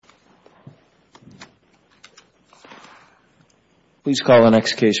Please call the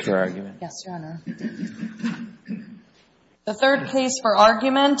next case for argument. Yes, Your Honor. The third case for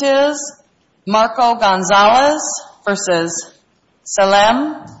argument is Marco Gonzalez versus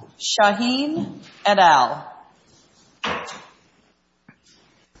Salem Shahin et al.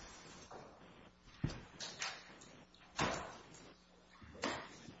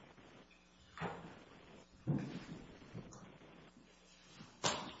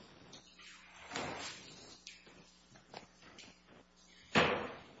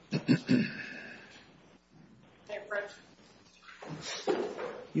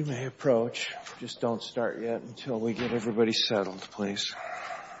 You may approach. Just don't start yet until we get everybody settled, please.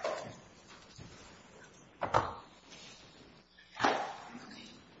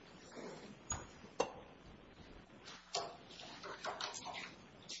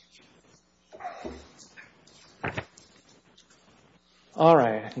 All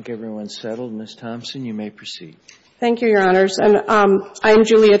right. I think everyone's settled. Ms. Thompson, you may proceed. Thank you, Your Honors. And I am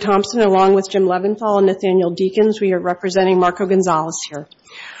Julia Thompson, along with Jim Leventhal and Nathaniel Deakins. We are representing Marco Gonzalez here.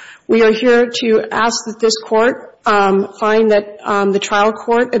 We are here to ask that this Court find that the trial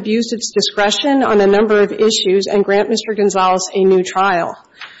court abused its discretion on a number of issues and grant Mr. Gonzalez a new trial.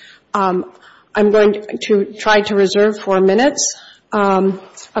 I'm going to try to reserve 4 minutes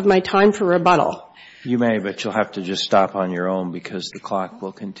of my time for rebuttal. You may, but you'll have to just stop on your own because the clock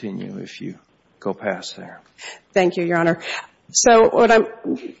will continue if you go past there. Thank you, Your Honor. So what I'm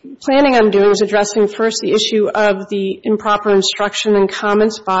planning on doing is addressing first the issue of the improper instruction and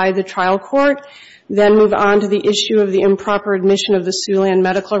comments by the trial court, then move on to the issue of the improper admission of the Siouxland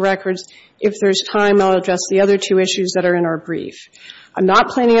medical records. If there's time, I'll address the other 2 issues that are in our brief. I'm not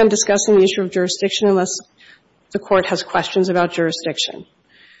planning on discussing the issue of jurisdiction unless the Court has questions about jurisdiction.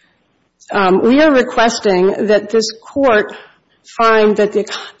 We are requesting that this Court find that the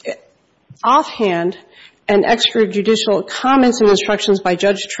offhand and extrajudicial comments and instructions by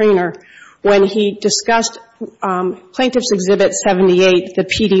Judge Traynor when he discussed Plaintiff's Exhibit 78, the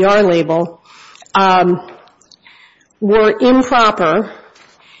PDR label, were improper,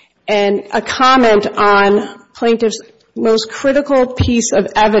 and a comment on Plaintiff's most critical piece of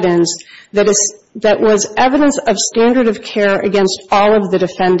evidence that was evidence of standard of care against all of the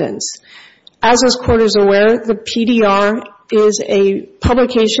defendants. As this Court is aware, the PDR is a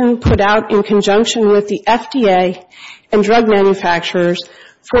publication put out in conjunction with the FDA and drug manufacturers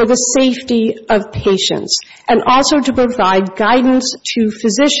for the safety of patients, and also to provide guidance to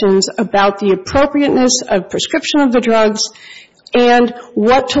physicians about the appropriateness of prescription of the drugs and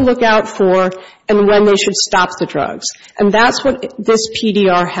what to look out for and when they should stop the drugs. And that's what this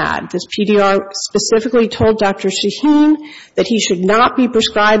PDR had. This PDR specifically told Dr. Shahin that he should not be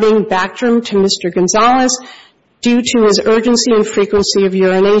prescribing Bactrim to Mr. Gonzalez due to his urgency and frequency of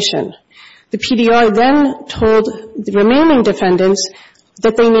urination. The PDR then told the remaining defendants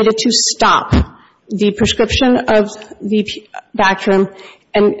that they needed to stop the prescription of the Bactrim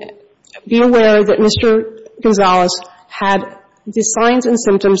and be aware that Mr. Gonzalez had the signs and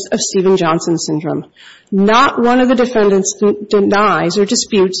symptoms of Stevens-Johnson syndrome. Not one of the defendants denies or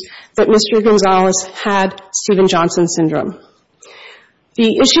disputes that Mr. Gonzalez had Stevens-Johnson syndrome.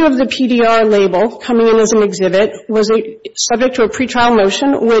 The issue of the PDR label coming in as an exhibit was subject to a pretrial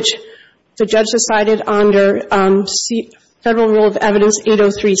motion, which the judge decided under Federal Rule of Evidence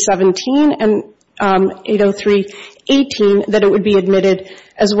 803.17 and 803.18 that it would be admitted,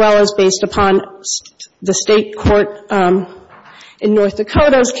 as well as based upon the state court in North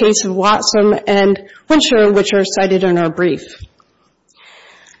Dakota's case of Watson and Winshire, which are cited in our brief.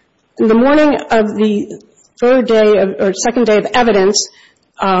 In the morning of the second day of evidence,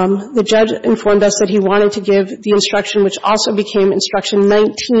 the judge informed us that he wanted to give the instruction, which also became instruction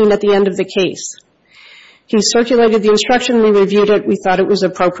 19 at the end of the case. He circulated the instruction. We reviewed it. We thought it was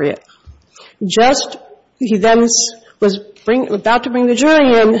appropriate. He then was about to bring the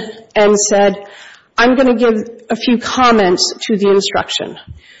jury in and said, I'm going to give a few comments to the instruction,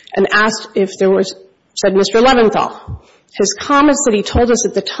 and asked if there was, said Mr. Leventhal. His comments that he told us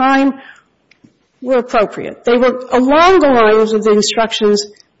at the time were appropriate. They were along the lines of the instructions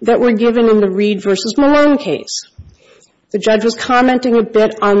that were given in the Reed v. Malone case. The judge was commenting a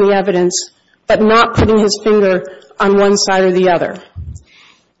bit on the evidence, but not putting his finger on one side or the other.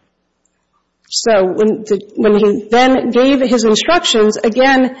 So when he then gave his instructions,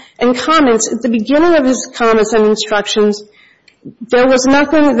 again, and comments, at the beginning of his comments and instructions, there was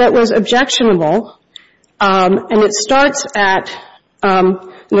nothing that was objectionable, and it starts at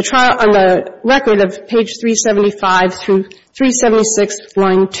on the record of page 375 through 376,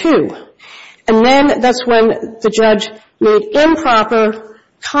 line 2. And then that's when the judge made improper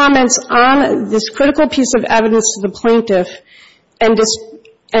comments on this critical piece of evidence to the plaintiff and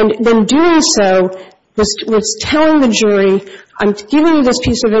then doing so was telling the jury, I'm giving you this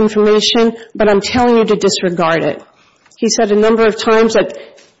piece of information, but I'm telling you to disregard it. He said a number of times that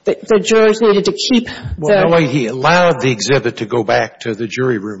the jurors needed to keep Well, no, wait, he allowed the exhibit to go back to the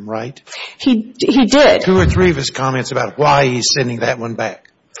jury room, right? He did. 2 or 3 of his comments about why he's sending that one back.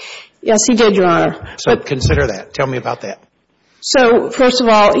 Yes, he did, Your Honor. So consider that. Tell me about that. So, first of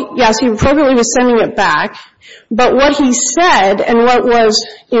all, yes, he appropriately was sending it back, but what he said and what was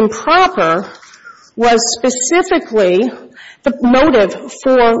improper was specifically the motive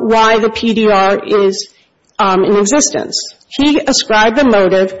for why the PDR is in existence. He ascribed a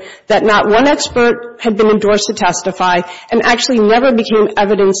motive that not one expert had been endorsed to testify and actually never became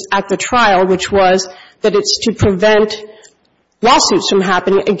evidence at the trial, which was that it's to prevent lawsuits from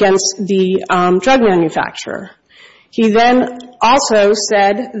happening against the drug manufacturer. He then also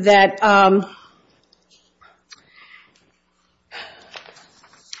said that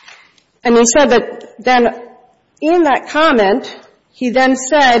and he said that then in that comment, he then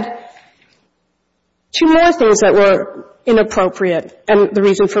said 2 more things that were inappropriate and the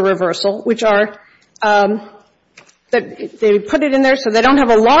reason for reversal, which are that they put it in there so they don't have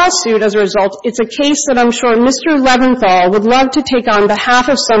a lawsuit as a result. It's a case that I'm sure Mr. Leventhal would love to take on behalf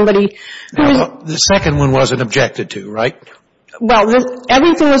of somebody who is... The second one wasn't objected to, right? Well,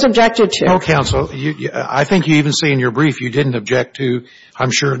 everything was objected to. No, counsel. I think you even say in your brief you didn't object to,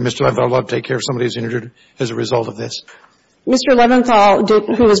 I'm sure Mr. Leventhal would love to take care of somebody who's injured as a result of this. Mr. Leventhal,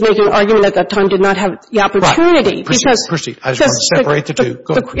 who was making an argument at that time, did not have the opportunity. Right. Proceed. I just want to separate the two.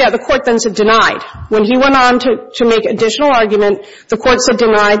 Go ahead. The court then said denied. When he went on to make additional argument, the court said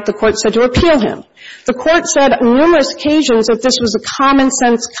denied. The court said to appeal him. The court said on numerous occasions that this was a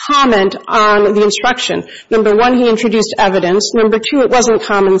common-sense comment on the instruction. Number 1, he introduced evidence. Number 2, it wasn't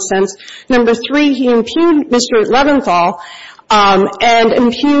common sense. Number 3, he impugned Mr. Leventhal and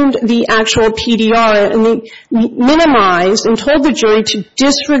impugned the actual PDR, and he minimized and told the jury to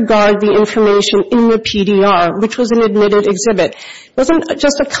disregard the information in the PDR, which was an admitted exhibit. It wasn't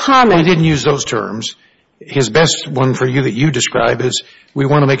just a comment. Well, he didn't use those terms. His best one for you that you describe is, we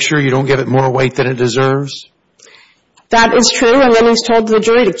want to make sure you don't give it more weight than it deserves. That is true, and then he's told the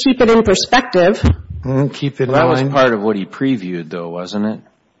jury to keep it in perspective. Keep it in mind. That was part of what he previewed, though, wasn't it?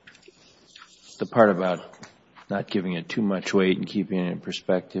 The part about not giving it too much weight and keeping it in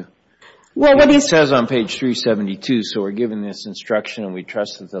perspective. Well, what he says on page 372, so we're given this instruction and we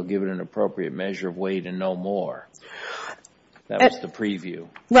trust that they'll give it an appropriate measure of weight and no more. That was the preview.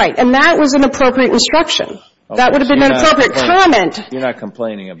 Right, and that was an appropriate instruction. Okay, that would have been an appropriate comment. You're not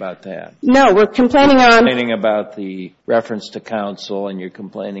complaining about that. No, we're complaining You're complaining about the reference to counsel, and you're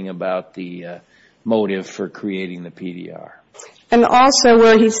complaining about the motive for creating the PDR. And also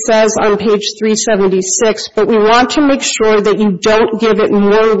where he says on page 376, but we want to make sure that you don't give it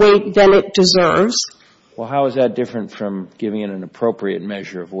more weight than it deserves. Well, how is that different from giving it an appropriate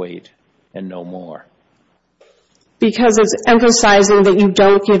measure of weight and no more? Because it's emphasizing that you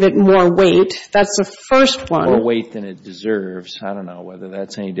don't give it more weight. That's the first one. More weight than it deserves. I don't know whether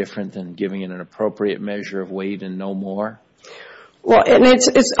that's any different than giving it an appropriate measure of weight and no more. Well, and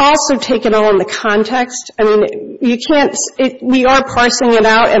it's also taken all in the context. I mean, you can't, we are parsing it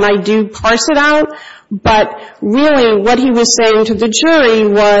out, and I do parse it out, but really what he was saying to the jury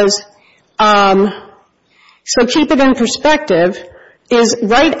was, so keep it in perspective, is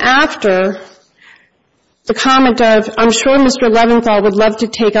right after the comment of, I'm sure Mr. Leventhal would love to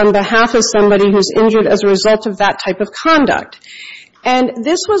take on behalf of somebody who's injured as a result of that type of conduct. And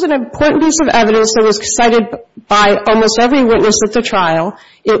this was an important piece of evidence that was cited by almost every witness at the trial.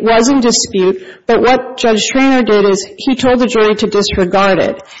 It was in dispute, but what Judge Schreiner did is he told the jury to disregard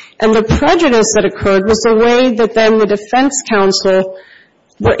it. And the prejudice that occurred was the way that then the defense counsel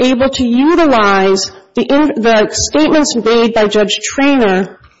were able to utilize the statements made by Judge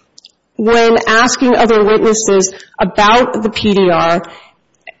Schreiner when asking other witnesses about the PDR,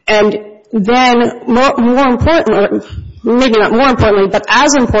 and then more important, maybe not more importantly, but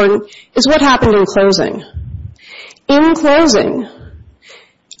as important, is what happened in closing. In closing,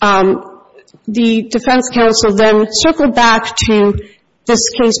 the defense counsel then circled back to this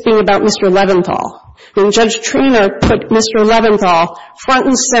case being about Mr. Leventhal. And Judge Schreiner put Mr. Leventhal front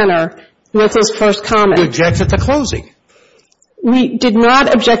and center with his first comment. You object at the closing. We did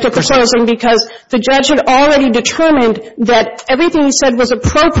not object at the closing because the judge had already determined that everything he said was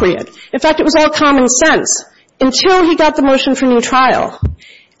appropriate. In fact, it was all common sense until he got the motion for new trial.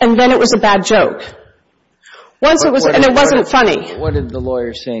 And then it was a bad joke. And it wasn't funny. What did the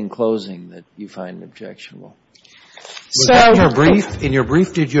lawyer say in closing that you find objectionable? Was that in your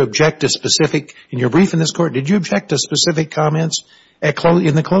brief, did you object to specific, in your brief in this court, did you object to specific comments in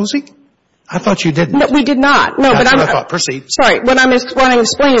the closing? I thought you didn't. No, we did not. No, That's but what I thought. Proceed. Sorry. What I'm explaining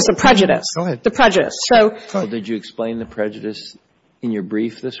is the prejudice. Go ahead. The prejudice. So did you explain the prejudice in your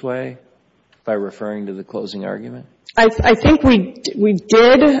brief this way by referring to the closing argument? I think we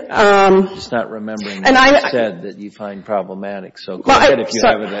did. Just not remembering what you said that you find problematic. So go ahead if you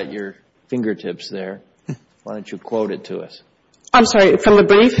have it at your fingertips there. Why don't you quote it to us? I'm sorry, from the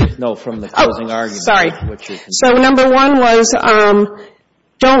brief? No, from the closing argument. Sorry. So number one was,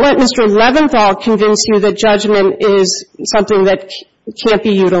 don't let Mr. Leventhal convince you that judgment is something that can't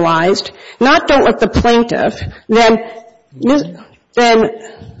be utilized. Not don't let the plaintiff. Then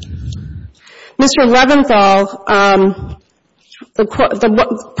Mr. Leventhal,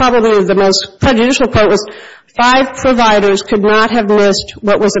 probably the most prejudicial quote was, 5 providers could not have missed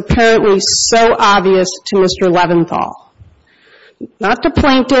what was apparently so obvious to Mr. Leventhal. Not to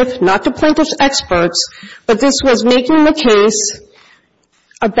plaintiff, not to plaintiff's experts, but this was making the case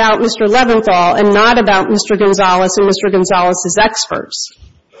about Mr. Leventhal and not about Mr. Gonzalez and Mr. Gonzalez's experts.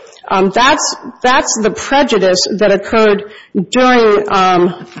 That's the prejudice that occurred during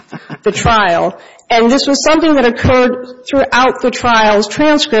the trial. And this was something that occurred throughout the trial's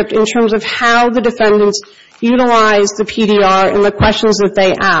transcript in terms of how the defendants utilized the PDR and the questions that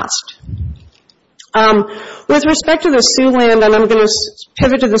they asked. With respect to the Siouxland, and I'm going to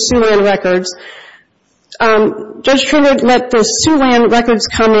pivot to the Siouxland records, Judge Trigger let the Siouxland records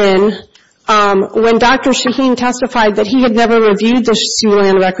come in when Dr. Shahin testified that he had never reviewed the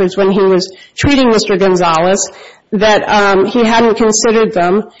Siouxland records when he was treating Mr. Gonzalez, that he hadn't considered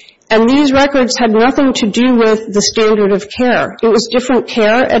them. And these records had nothing to do with the standard of care. It was different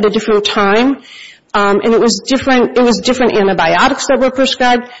care at a different time. And it was different antibiotics that were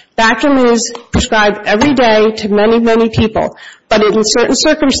prescribed. Bactrim is prescribed every day to many, many people. But in certain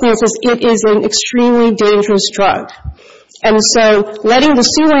circumstances, it is an extremely dangerous drug. And so letting the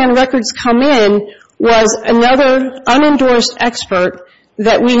Siouxland records come in was another unendorsed expert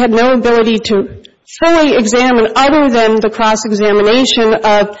that we had no ability to fully examine other than the cross-examination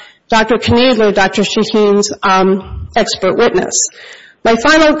of Dr. Knadler, Dr. Shahin's expert witness. My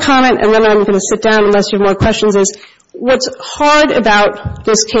final comment, and then I'm going to sit down unless you have more questions, is what's hard about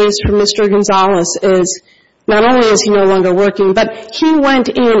this case for Mr. Gonzalez is not only is he no longer working, but he went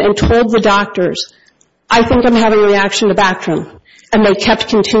in and told the doctors, I think I'm having a reaction to Bactrim. And they kept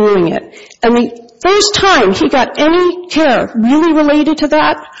continuing it. And the first time he got any care really related to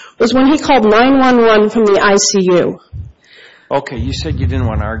that was when he called 911 from the ICU. Okay, you said you didn't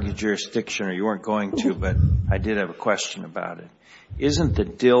want to argue jurisdiction, or you weren't going to, but I did have a question about it. Isn't the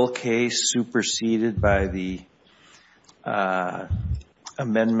Dill case superseded by the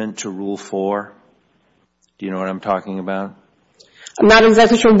amendment to Rule 4? Do you know what I'm talking about? I'm not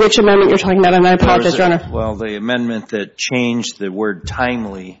exactly sure which amendment you're talking about, and I apologize, Your Honor. Well, the amendment that changed the word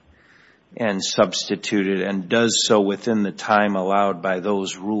timely and substituted and does so within the time allowed by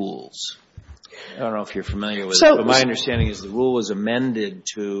those rules. I don't know if you're familiar with it, but my understanding is the rule was amended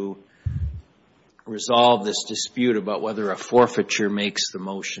to resolve this dispute about whether a forfeiture makes the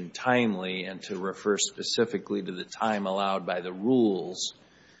motion timely and to refer specifically to the time allowed by the rules,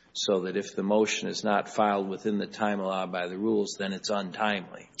 so that if the motion is not filed within the time allowed by the rules, then it's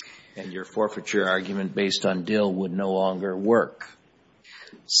untimely. And your forfeiture argument based on Dill would no longer work.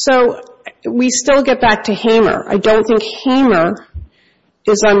 So we still get back to Hamer. I don't think Hamer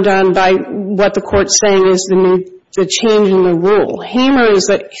is undone by what the Court's saying is the change in the rule. Hamer is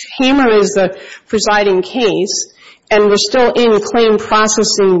the presiding case, and we're still in claim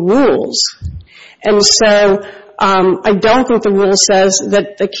processing rules. And so I don't think the rule says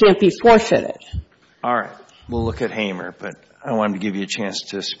that it can't be forfeited. All right. We'll look at Hamer, but I wanted to give you a chance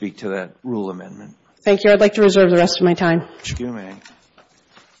to speak to that rule amendment. Thank you. I'd like to reserve the rest of my time. Excuse me.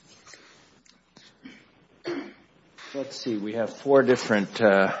 Let's see. We have 4 different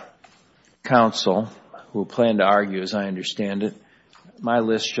counsel who plan to argue, as I understand it. My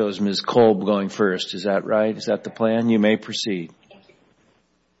list shows Ms. Kolb going first. Is that right? Is that the plan? You may proceed.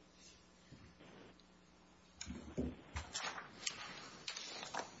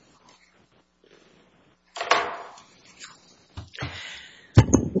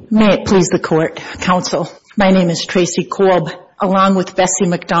 May it please the Court, Counsel. My name is Tracy Kolb. Along with Bessie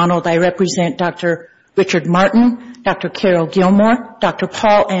McDonald, I represent Dr. Richard Martin, Dr. Carol Gilmore, Dr.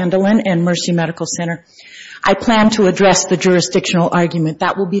 Paul Andelin, and Mercy Medical Center. I plan to address the jurisdictional argument.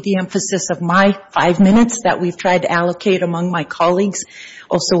 That will be the emphasis of my 5 minutes that we've tried to allocate among my colleagues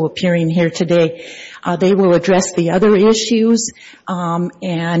also appearing here today. They will address the other issues,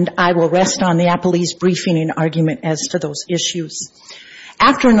 and I will rest on the appellee's briefing and argument as to those issues.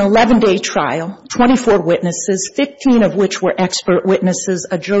 After an 11-day trial, 24 witnesses, 15 of which were expert witnesses,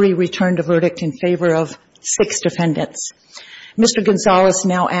 a jury returned a verdict in favor of 6 defendants. Mr. Gonzalez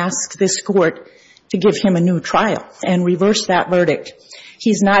now asks this court to give him a new trial and reverse that verdict.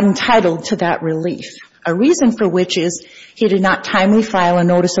 He's not entitled to that relief, a reason for which is he did not timely file a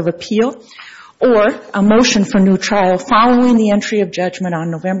notice of appeal or a motion for new trial following the entry of judgment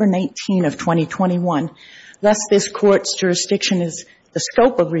on November 19 of 2021. Thus, this court's jurisdiction is, the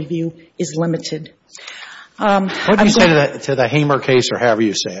scope of review is limited. What do you say to the Hamer case, or however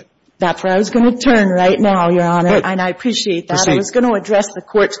you say it? That's where I was going to turn right now, Your Honor, Good. and I appreciate that. Proceed. I was going to address the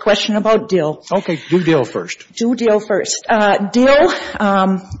court's question about Dill. Okay, do Dill first. Do Dill first. Dill,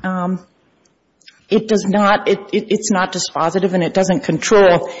 it does not, it's not dispositive and it doesn't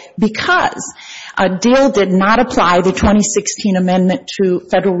control because Dill did not apply the 2016 amendment to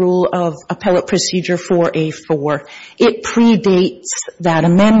Federal Rule of Appellate Procedure 4A4. It predates that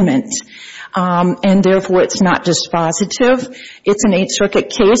amendment. And therefore it's not dispositive. It's an Eighth Circuit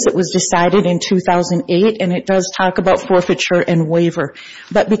case. It was decided in 2008, and it does talk about forfeiture and waiver.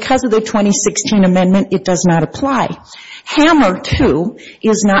 But because of the 2016 amendment, it does not apply. Hamer, too,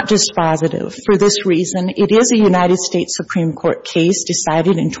 is not dispositive. For this reason, it is a United States Supreme Court case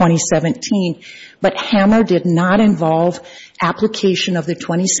decided in 2017, but Hamer did not involve application of the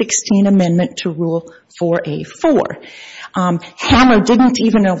 2016 amendment to Rule 4A4. Hamer didn't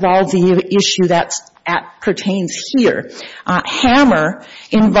even involve the issue that pertains here. Hamer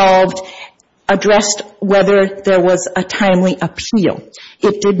addressed whether there was a timely appeal.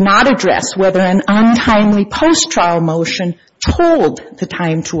 It did not address whether an untimely post-trial motion told the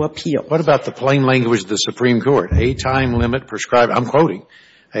time to appeal. What about the plain language of the Supreme Court? A time limit prescribed, I'm quoting,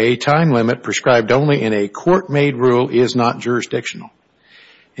 a time limit prescribed only in a court-made rule is not jurisdictional.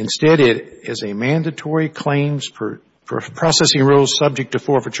 Instead, it is a mandatory claims processing rules subject to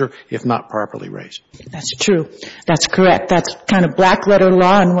forfeiture if not properly raised. That's true. That's correct. That's kind of black letter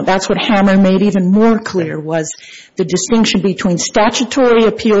law, and that's what Hamer made even more clear was the distinction between statutory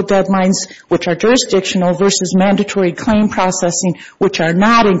appeal deadlines, which are jurisdictional, versus mandatory claim processing, which are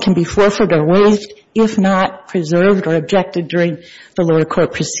not and can be forfeited or waived if not preserved or objected during the lower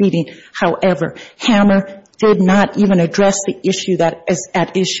court proceeding. However, Hamer did not even address the issue that is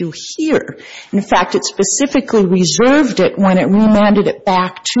at issue here. In fact, it specifically reserved it when it remanded it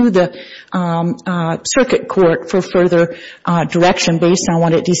back to the circuit court for further direction based on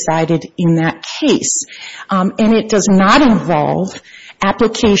what it decided in that case. And it does not involve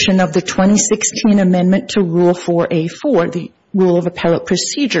application of the 2016 amendment to Rule 4A4, the Rule of Appellate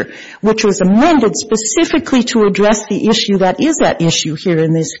Procedure, which was amended specifically to address the issue that is at issue here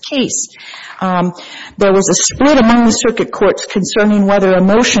in this case. There was a split among the circuit courts concerning whether a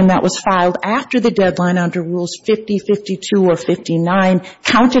motion that was filed after the deadline under Rules 50, 52, or 59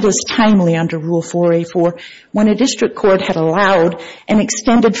 counted as timely under Rule 4A4 when a district court had allowed an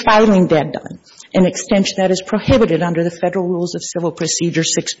extended filing deadline, an extension that is prohibited under the Federal Rules of Civil Procedure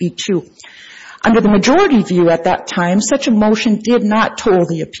 6B2. Under the majority view at that time, such a motion did not toll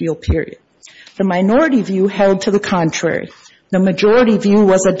the appeal period. The minority view held to the contrary. The majority view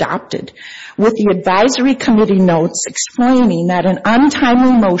was adopted, with the advisory committee notes explaining that an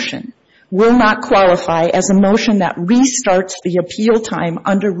untimely motion will not qualify as a motion that restarts the appeal time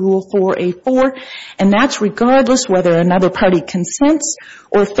under Rule 4A4, and that's regardless whether another party consents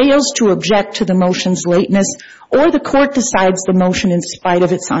or fails to object to the motion's lateness, or the court decides the motion in spite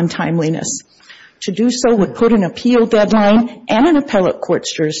of its untimeliness. To do so would put an appeal deadline and an appellate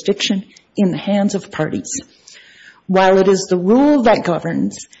court's jurisdiction in the hands of parties. While it is the rule that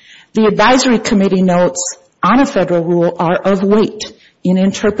governs, the advisory committee notes on a federal rule are of weight in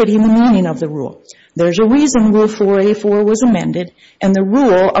interpreting the meaning of the rule. There's a reason Rule 4A4 was amended, and the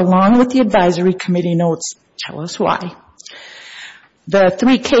rule, along with the advisory committee notes, tell us why. The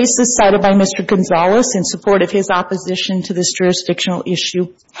 3 cases cited by Mr. Gonzalez in support of his opposition to this jurisdictional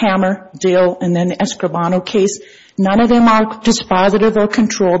issue, Hamer, Dill, and then the Escribano case, none of them are dispositive or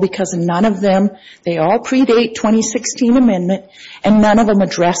control because none of them, they all predate 2016 amendment, and none of them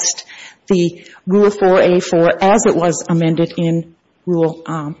addressed the Rule 4A4 as it was amended in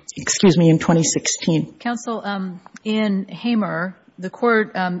in 2016. Counsel, in Hamer, the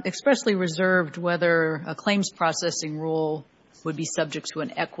court expressly reserved whether a claims processing rule would be subject to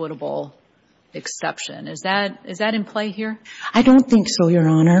an equitable exception. Is that in play here? I don't think so, Your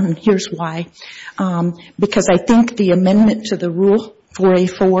Honor, and here's why. Because I think the amendment to the Rule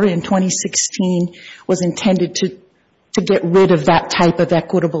 4A4 in 2016 was intended to get rid of that type of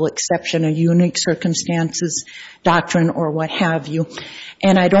equitable exception, a unique circumstances doctrine or what have you.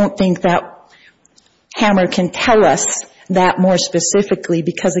 And I don't think that Hammer can tell us that more specifically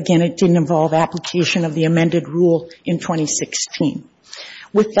because, again, it didn't involve application of the amended rule in 2016.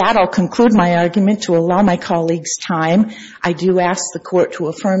 With that, I'll conclude my argument to allow my colleagues time. I do ask the Court to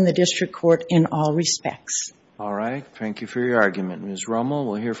affirm the district court in all respects. All right. Thank you for your argument. Ms. Rummel,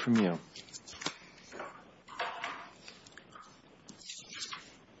 we'll hear from you.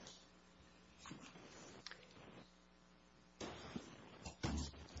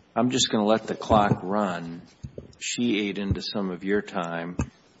 I'm just going to let the clock run. She ate into some of your time,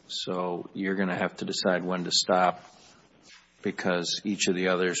 so you're going to have to decide when to stop because each of the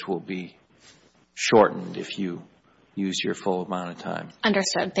others will be shortened if you use your full amount of time.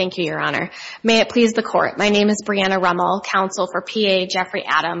 Understood. Thank you, Your Honor. May it please the Court. My name is Brianna Rummel, counsel for PA Jeffrey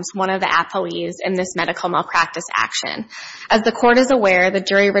Adams, one of the appellees in this medical malpractice action. As the Court is aware, the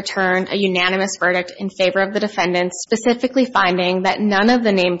jury returned a unanimous verdict in favor of the defendants, specifically finding that none of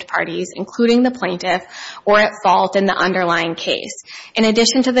the named parties, including the plaintiff, were at fault in the underlying case. In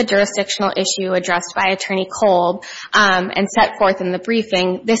addition to the jurisdictional issue addressed by Attorney Kolb and set forth in the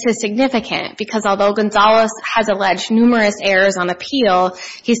briefing, this is significant because although Gonzalez has alleged numerous errors on appeal,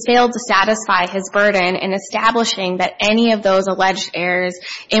 he's failed to satisfy his burden in establishing that any of those alleged errors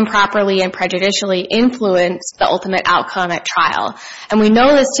improperly and prejudicially influenced the ultimate outcome at trial. And we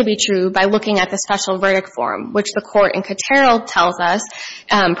know this to be true by looking at the special verdict form, which the Court in Cotero tells us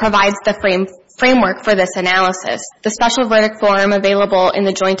provides the framework for this analysis. The special verdict form available in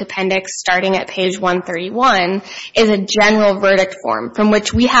the joint appendix starting at page 131 is a general verdict form from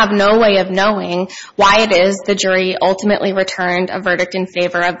which we have no way of knowing why it is the jury ultimately returned a verdict in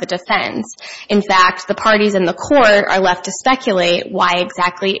favor of the defense. In fact, the parties in the Court are left to speculate why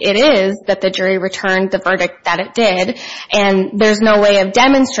exactly it is that the jury returned the verdict that it did, and there's no way of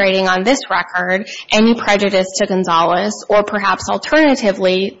demonstrating on this record any prejudice to Gonzalez, or perhaps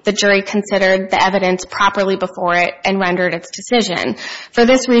alternatively, the jury considered the evidence properly before it and rendered its decision. For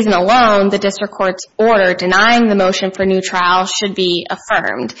this reason alone, the district court's order denying the motion for new trial should be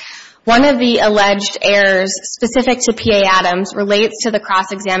affirmed. One of the alleged errors specific to P.A. Adams relates to the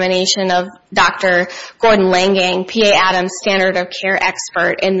cross-examination of Dr. Gordon Langang, P.A. Adams' standard of care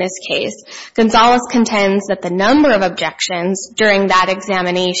expert in this case. Gonzalez contends that the number of objections during that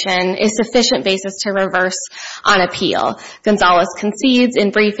examination is sufficient basis to reverse on appeal. Gonzalez concedes in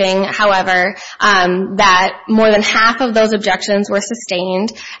briefing, however, that more than half of those objections were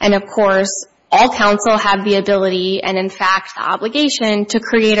sustained, and of course, all counsel have the ability and, in fact, the obligation to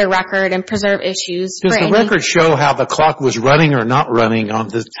create a record and preserve issues. Does the record show how the clock was running or not running on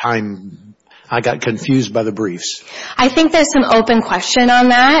the time? I got confused by the briefs. I think there's some open question on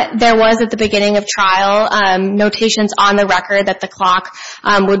that. There was at the beginning of trial notations on the record that the clock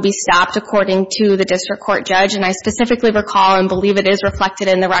would be stopped according to the district court judge, and I specifically recall and believe it is reflected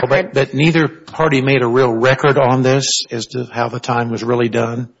in the record. But neither party made a real record on this as to how the time was really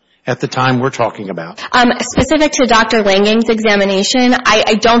done at the time we're talking about. Specific to Dr. Langang's examination,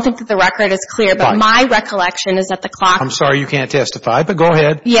 I don't think that the record is clear, but my recollection is that the clock... I'm sorry you can't testify, but go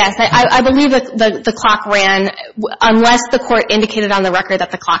ahead. Yes, I believe that the clock ran unless the court indicated on the record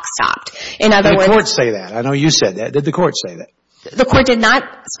that the clock stopped. In other words... Did the court say that? I know you said that. Did the court say that? The court did not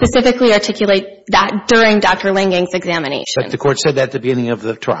specifically articulate that during Dr. Langang's examination. But the court said that at the beginning of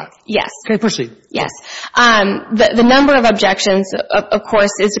the trial? Yes. Okay, proceed. Yes. The number of objections, of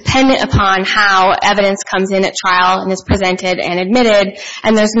course, is dependent upon how evidence comes in at trial and is presented and admitted,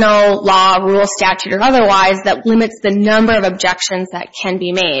 and there's no law, rule, statute, or otherwise that limits the number of objections that can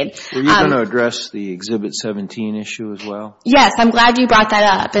be made. Were you going to address the Exhibit 17 issue as well? Yes, I'm glad you brought that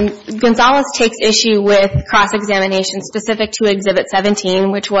up. And Gonzalez takes issue with cross-examination specific to Exhibit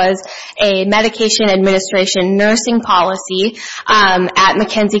 17, which was a medication administration nursing policy at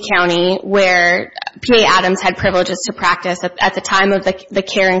McKenzie County where P.A. Adams had privileges to practice at the time of the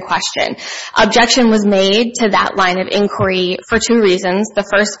care in question. Objection was made to that line of inquiry for two reasons. The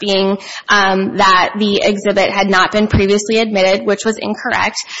first being that the exhibit had not been previously admitted, which was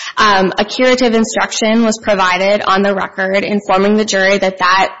incorrect. A curative instruction was provided on the record informing the jury that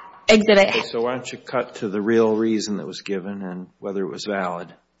that exhibit... Okay, so why don't you cut to the real reason that was given and whether it was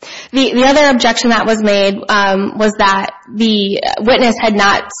valid? The other objection that was made was that the witness had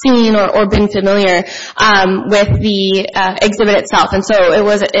not seen or been familiar with the exhibit itself. And so it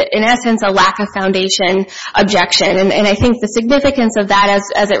was, in essence, a lack of foundation objection. And I think the significance of that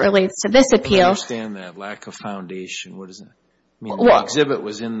as it relates to this appeal. I understand that. Lack of foundation. What is it? I mean, the exhibit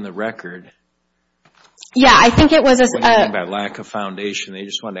was in the record. Yeah, I think it was a... What do you mean by lack of foundation? They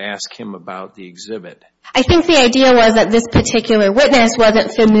just wanted to ask him about the exhibit. I think the idea was that this particular witness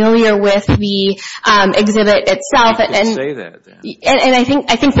wasn't familiar with the exhibit itself. You could say that then. And I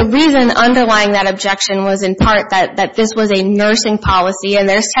think the reason underlying that objection was in part that this was a nursing policy, and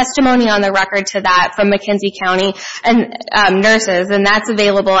there's testimony on the record to that from McKenzie County and nurses, and that's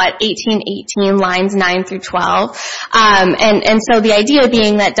available at 1818 lines 9 through 12. And so the idea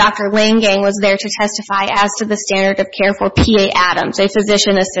being that Dr. Langang was there to testify as to the standard of care for P.A. Adams, a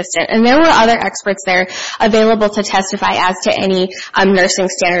physician assistant. And there were other experts there available to testify as to any nursing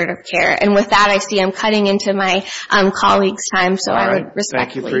standard of care. And with that, I see I'm cutting into my colleague's time, so I would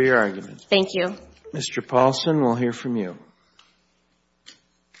respectfully... Thank you for your argument. Thank you. Mr. Paulson, we'll hear from you.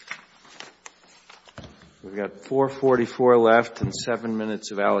 We've got 4:44 left and 7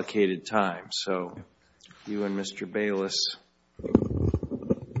 minutes of allocated time, so you and Mr. Bayless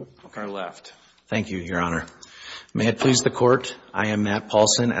are left. Thank you, Your Honor. May it please the Court, I am Matt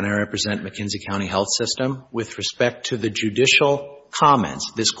Paulson and I represent McKenzie County Health System. With respect to the judicial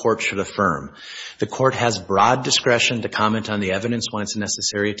comments, this Court should affirm. The Court has broad discretion to comment on the evidence when it's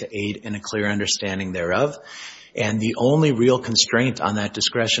necessary to aid in a clear understanding thereof. And the only real constraint on that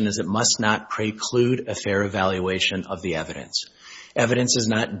discretion is it must not preclude a fair evaluation of the evidence. Evidence is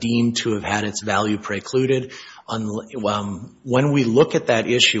not deemed to have had its value precluded. When we look at that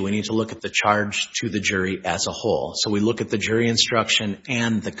issue, we need to look at the charge to the jury as a whole. So we look at the jury instruction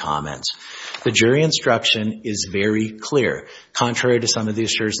and the comments. The jury instruction is very clear. Contrary to some of the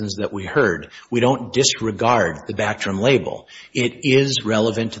assertions that we heard, we don't disregard the Bactrim label. It is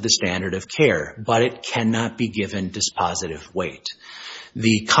relevant to the standard of care, but it cannot be given dispositive weight.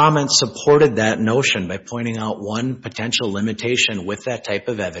 The comments supported that notion by pointing out one potential limitation with that type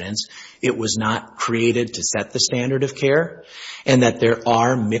of evidence. It was not created to set the standard of care, and that there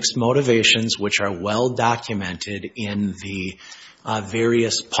are mixed motivations which are well documented in the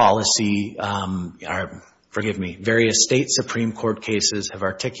various various state Supreme Court cases have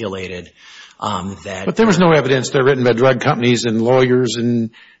articulated that. But there was no evidence they're written by drug companies and lawyers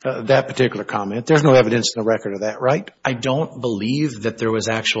in that particular comment. There's no evidence in the record of that, right? I don't believe that there was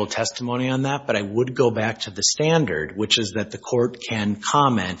actual testimony on that, but I would go back to the standard, which is that the Court can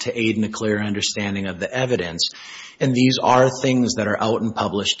comment to aid in a clear understanding of the evidence. And these are things that are out in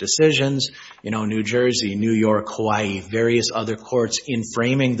published decisions. You know, New Jersey, New York, Hawaii, various other courts in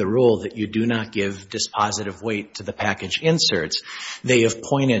framing the rule that you do not give dispositive weight to the package inserts. They have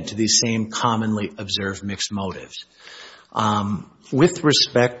pointed to these same commonly observed mixed motives. With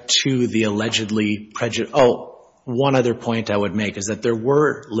respect to the allegedly one other point I would make is that there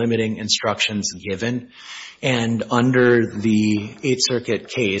were limiting instructions given, and under the Eighth Circuit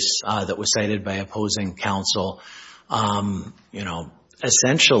case that was cited by opposing counsel,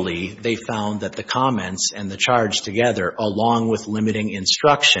 essentially they found that the comments and the charge together, along with limiting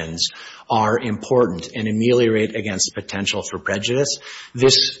instructions, are important and ameliorate against potential for prejudice.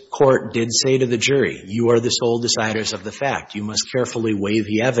 This Court did say to the jury, you are the sole deciders of the fact. You must carefully weigh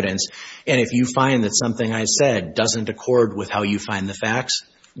the evidence, and if you find that something I said doesn't accord with how you find the facts,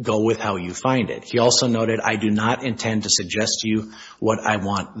 go with how you find it. He also noted, I do not intend to suggest to you what I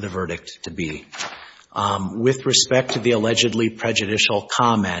want the verdict to be. With respect to the allegedly prejudicial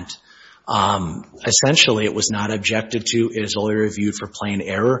comment, essentially it was not objected to. It is only reviewed for plain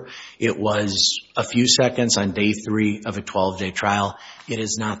error. It was a few seconds on day 3 of a 12-day trial. It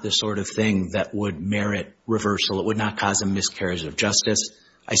is not the sort of thing that would merit reversal. It would not cause a miscarriage of justice.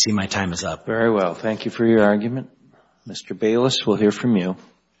 I see my time is up. Very well. Thank you for your argument. Mr. Bayless, we'll hear from you.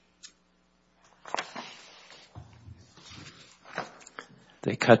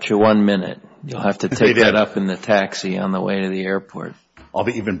 They cut you 1 minute. You'll have to take that up in the taxi on the way to the airport. I'll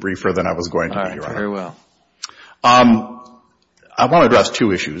be even briefer than I was going to be, Your Honor. Very well. I want to address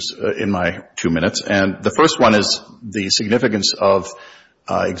 2 issues in my 2 minutes. And the first one is the significance of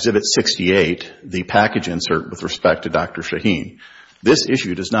Exhibit 68, the package insert with respect to Dr. Shahin. This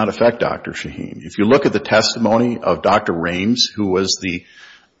issue does not affect Dr. Shahin. If you look at the testimony of Dr. Rames, who was the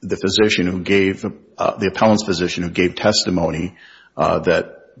physician who gave, the appellant's physician who gave testimony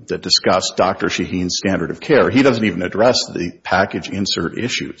that discussed Dr. Shahin's standard of care, he doesn't even address the package insert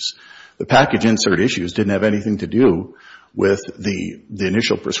issues. The package insert issues didn't have anything to do with the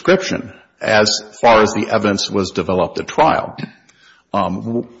initial prescription as far as the evidence was developed at trial.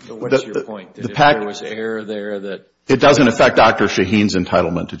 So what's your point? That if there was error there that... It doesn't affect Dr. Shahin's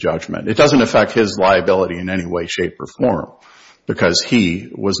entitlement to judgment. It doesn't affect his liability in any way, shape, or form because he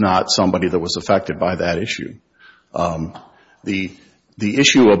was not somebody that was affected by that issue. The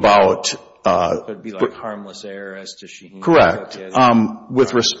issue about... it would be like harmless error as to Shahin. Correct.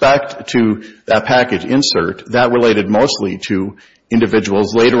 With respect to that package insert, that related mostly to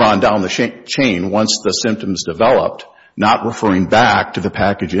individuals later on down the chain once the symptoms developed, not referring back to the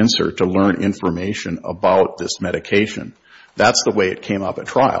package insert to learn information about this medication. That's the way it came up at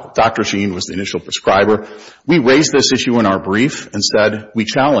trial. Dr. Shahin was the initial prescriber. We raised this issue in our brief and said we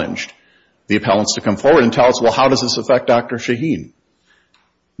challenged the appellants to come forward and tell us, well, how does this affect Dr. Shahin?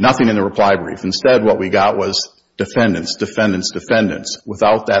 Nothing in the reply brief. Instead, what we got was defendants, defendants, defendants,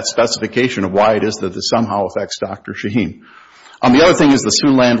 without that specification of why it is that this somehow affects Dr. Shahin. The other thing is the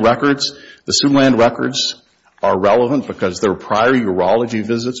Sunland records. The Sunland records are relevant because there were prior urology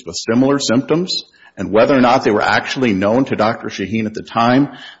visits with similar symptoms, and whether or not they were actually known to Dr. Shahin at the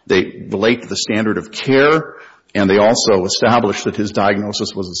time, they relate to the standard of care, and they also establish that his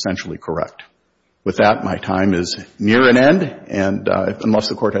diagnosis was essentially correct. With that, my time is near an end, and unless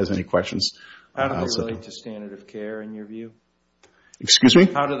the Court has any questions, How do they relate to standard of care in your view? Excuse me?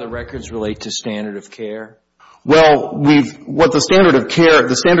 How do the records relate to standard of care? Well, the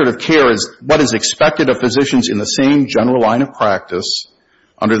standard of care is what is expected of physicians in the same general line of practice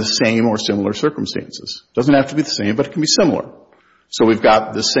under the same or similar circumstances. It doesn't have to be the same, but it can be similar. So we've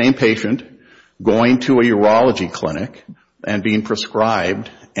got the same patient going to a urology clinic and being prescribed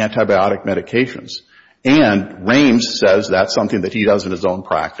antibiotic medications. And Rames says that's something that he does in his own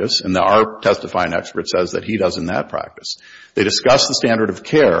practice, and our testifying expert says that he does in that practice. They discuss the standard of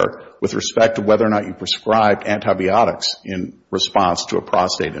care with respect to whether or not you prescribe antibiotics in response to a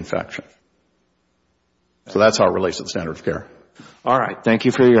prostate infection. So that's how it relates to the standard of care. All right. Thank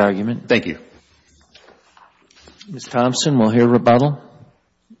you for your argument. Thank you. Ms. Thompson, we'll hear rebuttal.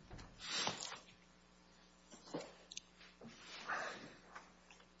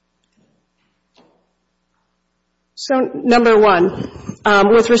 So, number one,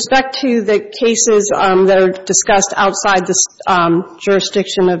 with respect to the cases that are discussed outside the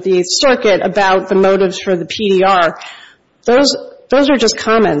jurisdiction of the Eighth Circuit about the motives for the PDR, those are just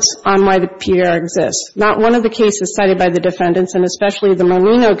comments on why the PDR exists. Not one of the cases cited by the defendants, and especially the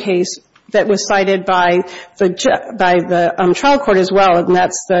Molino case that was cited by the trial court as well, and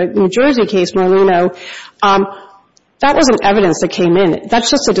that's the New Jersey case, Molino. That wasn't evidence that came in. That's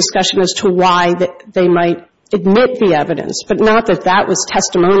just a discussion as to why they might admit the evidence, but not that that was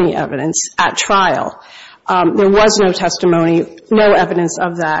testimony evidence at trial. There was no testimony, no evidence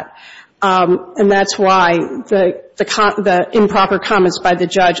of that. And that's why the improper comments by the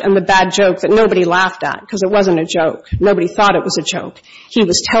judge and the bad joke that nobody laughed at, because it wasn't a joke. Nobody thought it was a joke. He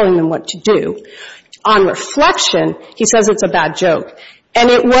was telling them what to do. On reflection, he says it's a bad joke. And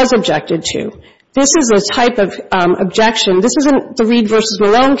it was objected to. This is a type of objection. This isn't the Reed versus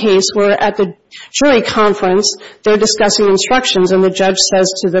Malone case where at the jury conference they're discussing instructions and the judge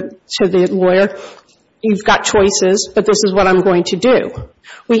says to the lawyer, you've got choices, but this is what I'm going to do.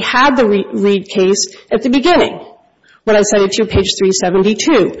 We had the Reed case at the beginning when I cited to page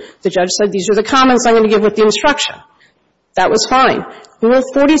 372. The judge said, these are the comments I'm going to give with the instruction. That was fine. Rule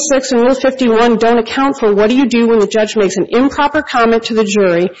 46 and Rule 51 don't account for what do you do when the judge makes an improper comment to the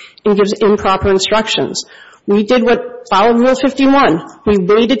jury and gives improper instructions. We did what followed Rule 51. We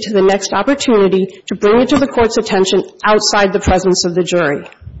waited to the next opportunity to bring it to the court's attention outside the presence of the jury.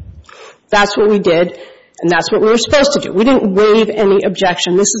 That's what we did, and that's what we were supposed to do. We didn't waive any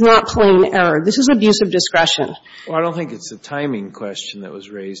objection. This is not plain error. This is abuse of discretion. Well, I don't think it's a timing question that was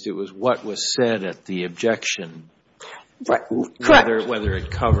raised. It was what was said at the objection. Right. Correct. Whether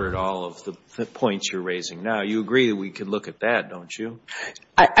it covered all of the points you're raising now. You agree that we could look at that, don't you?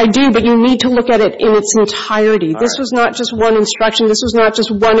 I do, but you need to look at it in its entirety. This was not just one instruction. This was not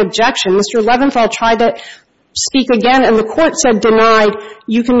just one objection. Mr. Leventhal tried to speak again, and the court said denied.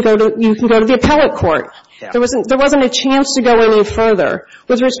 You can go to the appellate court. Yeah. There wasn't a chance to go any further.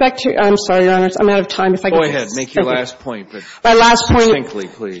 With respect to, I'm sorry, Your Honor, I'm out of time. If I go ahead, make your last point, but my last point, succinctly,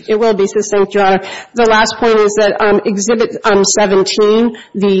 please. It will be succinct, Your Honor. The last point is that Exhibit 17,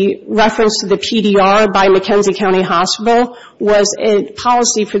 the reference to the PDR by McKenzie County Hospital, was a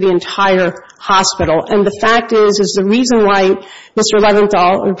policy for the entire hospital. And the fact is the reason why Mr.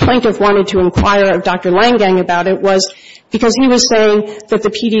 Leventhal, or plaintiff, wanted to inquire of Dr. Langang about it was because he was saying that the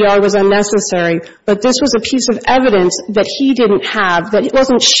PDR was unnecessary. But this was a piece of evidence that he didn't have, that it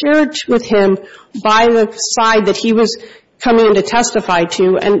wasn't shared with him by the side that he was coming in to testify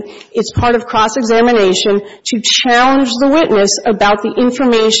to, and it's part of cross-examination to challenge the witness about the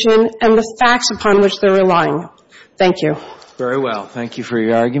information and the facts upon which they're relying. Thank you. Very well. Thank you for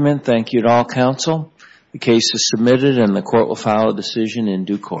your argument. Thank you to all counsel. The case is submitted and the court will file a decision in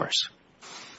due course.